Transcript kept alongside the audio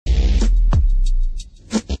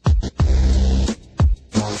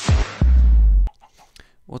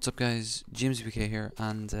What's up guys, James BK here,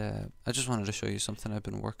 and I just wanted to show you something I've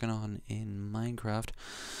been working on in Minecraft.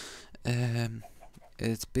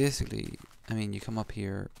 It's basically, you come up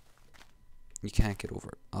here, you can't get over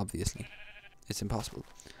it, obviously. It's impossible.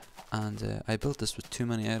 And I built this with too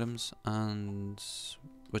many items, and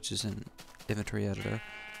which is in inventory editor,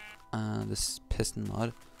 and this piston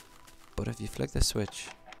mod. But if you flick the switch,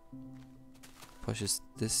 pushes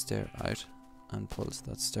this stair out and pulls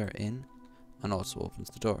that stair in, and also opens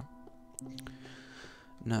the door.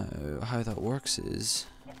 Now, how that works is,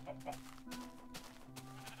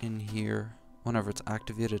 in here, whenever it's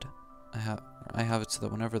activated, I have it so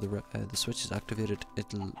that whenever the switch is activated,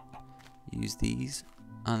 it'll use these,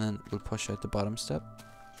 and then it'll push out the bottom step.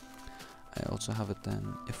 I also have it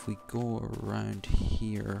then, if we go around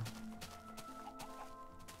here,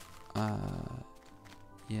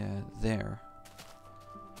 yeah, there,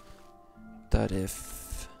 that if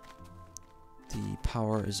the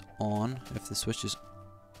power is on, if the switch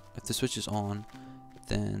is on,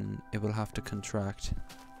 then it will have to contract.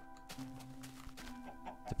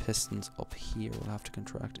 The pistons up here will have to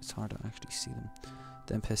contract. It's hard to actually see them.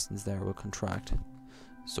 Then pistons there will contract.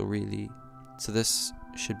 So this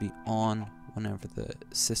should be on whenever the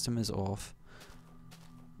system is off,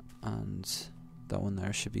 and that one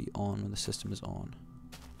there should be on when the system is on.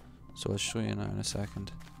 So I'll show you now in a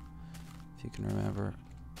second, if you can remember.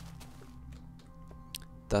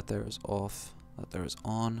 That there is off, that there is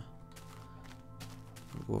on.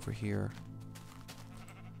 We'll go over here.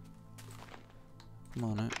 Come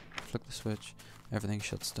on out, flick the switch, everything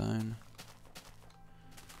shuts down.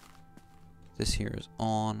 This here is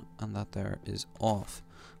on, and that there is off.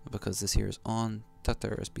 Because this here is on, that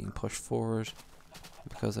there is being pushed forward.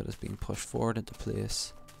 Because it is being pushed forward into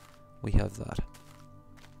place, we have that.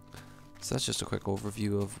 So that's just a quick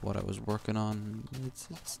overview of what I was working on.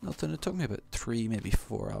 It's nothing. It took me about 3, maybe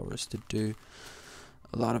 4 hours to do.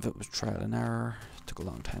 A lot of it was trial and error. It took a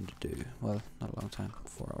long time to do. Well, not a long time,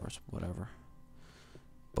 4 hours, whatever.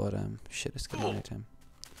 But shit, it's getting night time.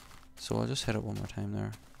 So I'll just hit it one more time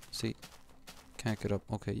there. See, can't get up.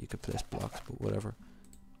 Okay, you could place blocks, but whatever.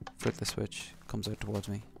 Flick the switch, comes out towards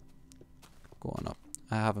me. Go on up.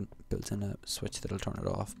 I haven't built in a switch that'll turn it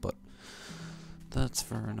off, but that's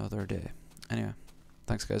for another day. Anyway,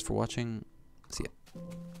 thanks guys for watching. See ya.